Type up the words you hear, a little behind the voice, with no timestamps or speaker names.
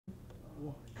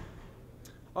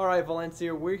Alright,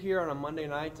 Valencia, we're here on a Monday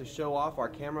night to show off our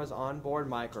camera's onboard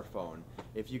microphone.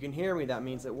 If you can hear me, that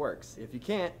means it works. If you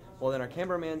can't, well then our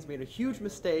cameraman's made a huge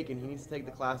mistake and he needs to take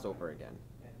the class over again.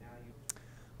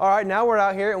 Alright, now we're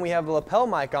out here and we have the lapel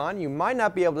mic on. You might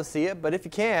not be able to see it, but if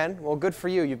you can, well good for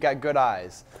you, you've got good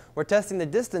eyes. We're testing the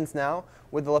distance now.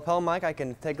 With the lapel mic, I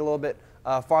can take a little bit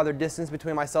farther distance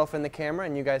between myself and the camera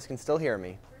and you guys can still hear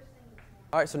me.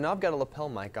 Alright, so now I've got a lapel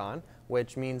mic on,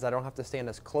 which means I don't have to stand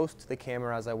as close to the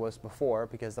camera as I was before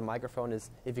because the microphone is,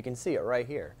 if you can see it, right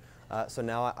here. So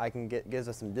now I can gives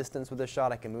us some distance with this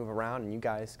shot, I can move around and you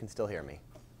guys can still hear me.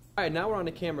 Alright, now we're on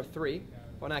to camera 3.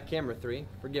 Well, not camera 3,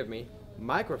 forgive me.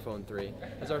 Microphone 3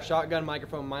 is our shotgun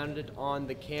microphone mounted on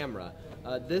the camera.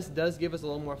 This does give us a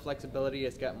little more flexibility.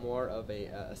 It's got more of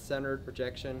a centered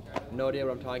projection. No idea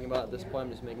what I'm talking about at this point.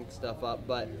 I'm just making stuff up.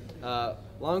 But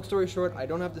long story short, I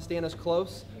don't have to stand as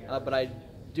close, but I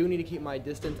do need to keep my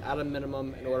distance at a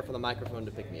minimum in order for the microphone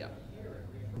to pick me up.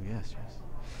 Yes.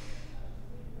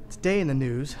 Today in the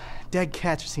news, dead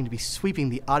cats seem to be sweeping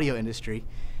the audio industry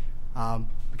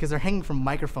because they're hanging from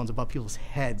microphones above people's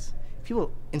heads.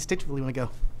 People instinctively want to go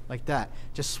like that,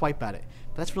 just swipe at it.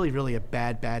 But that's really a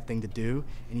bad thing to do,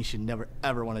 and you should never,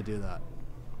 ever want to do that.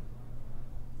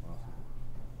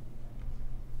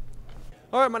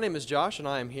 Alright, my name is Josh, and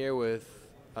I am here with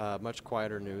a much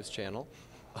quieter news channel,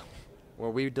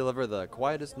 where we deliver the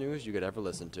quietest news you could ever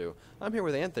listen to. I'm here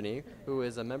with Anthony, who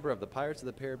is a member of the Pirates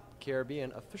of the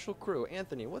Caribbean official crew.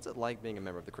 Anthony, what's it like being a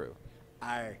member of the crew?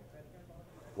 Aye.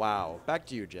 Wow. Back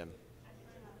to you, Jim.